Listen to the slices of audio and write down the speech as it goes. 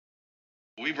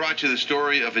We brought you the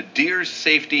story of a deer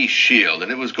safety shield,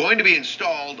 and it was going to be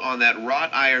installed on that wrought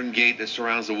iron gate that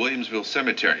surrounds the Williamsville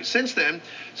Cemetery. Since then,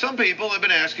 some people have been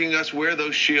asking us where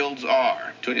those shields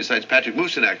are. 2 News Side's Patrick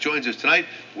Musanak joins us tonight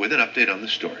with an update on the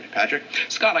story. Patrick?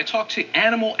 Scott, I talked to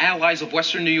Animal Allies of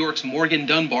Western New York's Morgan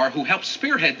Dunbar, who helped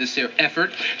spearhead this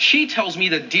effort. She tells me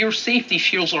that deer safety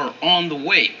shields are on the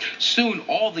way. Soon,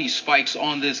 all these spikes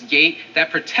on this gate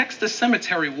that protects the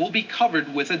cemetery will be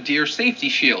covered with a deer safety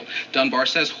shield. Dunbar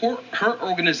says her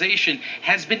organization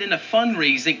has been in a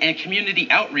fundraising and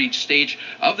community outreach stage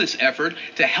of this effort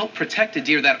to help protect the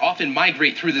deer that often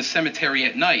migrate through the cemetery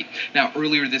at night. Now,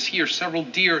 earlier this year, several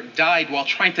deer died while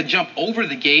trying to jump over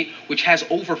the gate, which has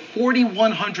over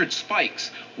 4,100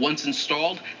 spikes. Once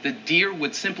installed, the deer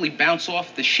would simply bounce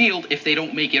off the shield if they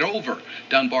don't make it over.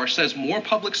 Dunbar says more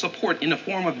public support in the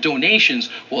form of donations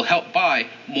will help buy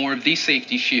more of these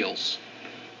safety shields.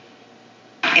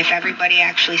 If everybody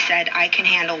actually said, I can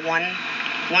handle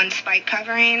one spike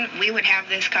covering, we would have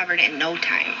this covered in no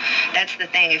time. That's the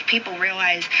thing. If people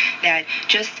realize that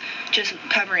just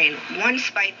covering one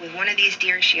spike with one of these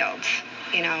deer shields,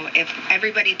 if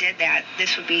everybody did that,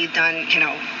 this would be done,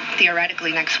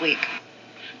 theoretically next week.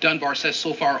 Dunbar says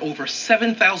so far over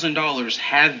 $7,000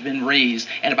 have been raised,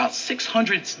 and about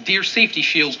 600 deer safety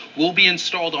shields will be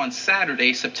installed on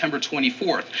Saturday, September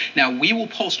 24th. Now, we will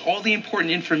post all the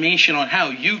important information on how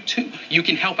you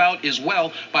can help out as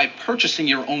well by purchasing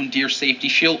your own deer safety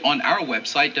shield on our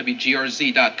website,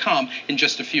 WGRZ.com, in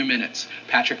just a few minutes.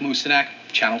 Patrick Musanak,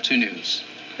 Channel 2 News.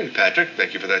 Hey, Patrick,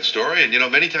 thank you for that story.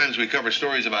 And, many times we cover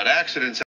stories about accidents.